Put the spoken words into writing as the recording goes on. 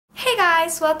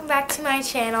guys, welcome back to my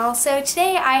channel. So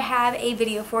today I have a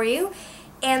video for you,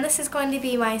 and this is going to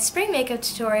be my spring makeup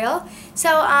tutorial. So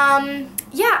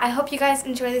yeah, I hope you guys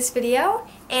enjoy this video,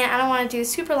 and I don't want to do a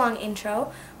super long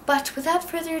intro, but without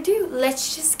further ado,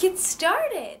 let's just get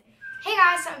started. Hey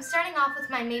guys, so I'm starting off with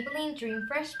my Maybelline Dream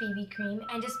Fresh BB Cream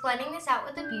and just blending this out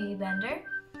with a beauty blender,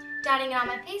 dotting it on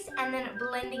my face, and then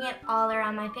blending it all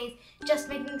around my face, just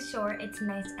making sure it's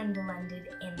nice and blended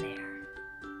in there.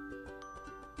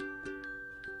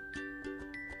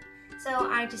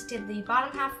 So I just did the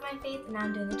bottom half of my face, and now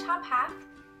I'm doing the top half,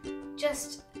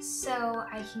 just so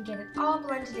I can get it all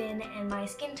blended in and my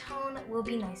skin tone will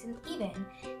be nice and even.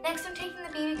 Next, I'm taking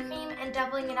the BB cream and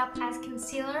doubling it up as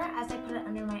concealer as I put it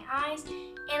under my eyes,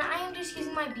 and I am just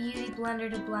using my beauty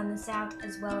blender to blend this out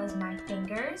as well as my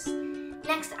fingers.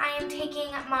 Next, I am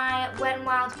taking my Wet n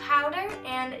Wild powder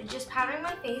and just powdering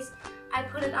my face. I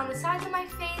put it on the sides of my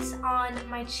face, on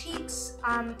my cheeks,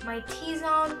 my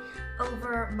T-zone,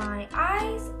 over my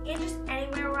eyes, and just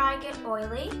anywhere where I get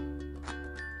oily.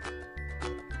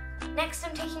 Next,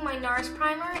 I'm taking my NARS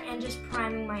primer and just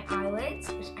priming my eyelids,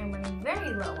 which I'm running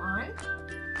very low on.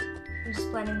 I'm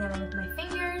just blending that in with my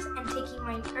fingers, and taking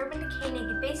my Urban Decay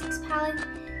Naked Basics palette,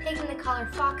 taking the color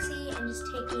Foxy, and just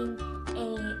taking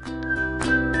a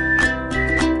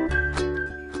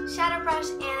shadow brush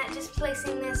and just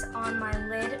placing this on my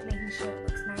lid, making sure it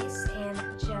looks nice, and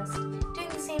just doing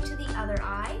the same to the other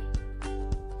eye,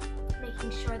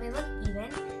 making sure they look even.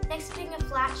 Next, I'm taking a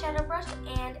flat shadow brush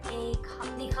and the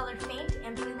color Faint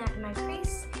and putting that in my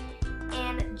crease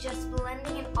and just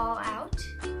blending it all out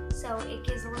so it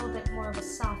gives a little bit more of a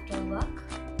softer look.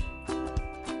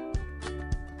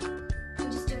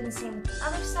 I'm just doing the same with the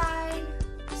other side,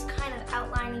 just kind of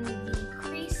outlining the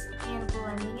crease and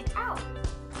blending it out.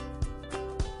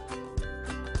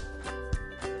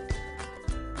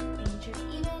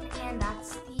 And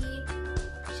that's the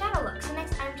shadow look. So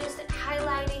next I'm just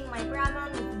highlighting my brow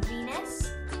bone with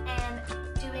Venus and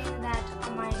doing that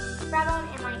on my brow bone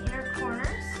and my inner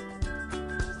corners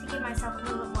just to give myself a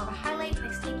little bit more of a highlight.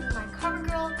 Next, taking my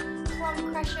CoverGirl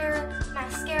Plum Crusher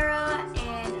mascara,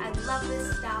 and I love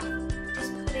this stuff.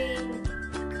 Just putting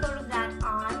a coat of that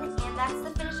on, and that's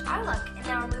the finished eye look. And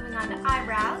now we're moving on to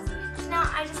eyebrows. So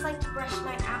now I just like to brush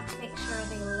mine out to make sure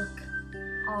they look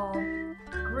all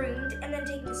groomed, and then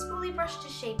taking the spoolie brush to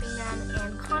shaping them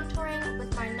and contouring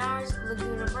with my NARS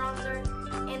Laguna bronzer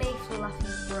and a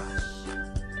fluffy brush.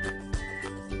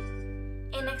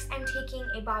 And next I'm taking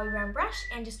a Bobbi Brown brush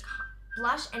and just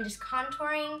blush and just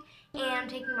contouring, and I'm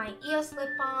taking my EOS lip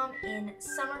balm in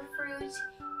Summer Fruit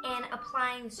and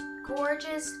applying this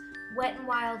gorgeous Wet n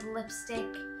Wild lipstick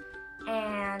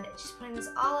and just putting this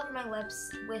all over my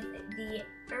lips with the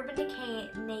Urban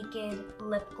Decay Naked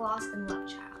Lip Gloss in Love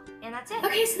Child. And that's it.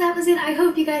 Okay, so that was it. I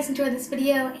hope you guys enjoyed this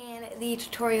video and the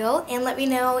tutorial, and let me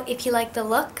know if you liked the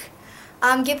look.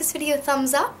 Give this video a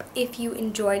thumbs up if you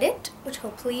enjoyed it, which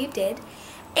hopefully you did.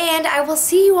 And I will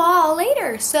see you all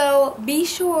later, so be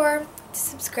sure to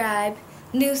subscribe.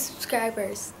 New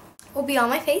subscribers will be on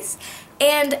my face.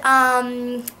 And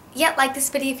yeah, like this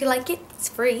video if you like it. It's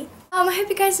free. I hope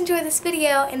you guys enjoyed this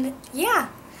video, and yeah,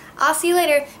 I'll see you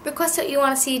later. Request what you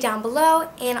want to see down below,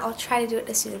 and I'll try to do it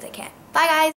as soon as I can. Bye guys!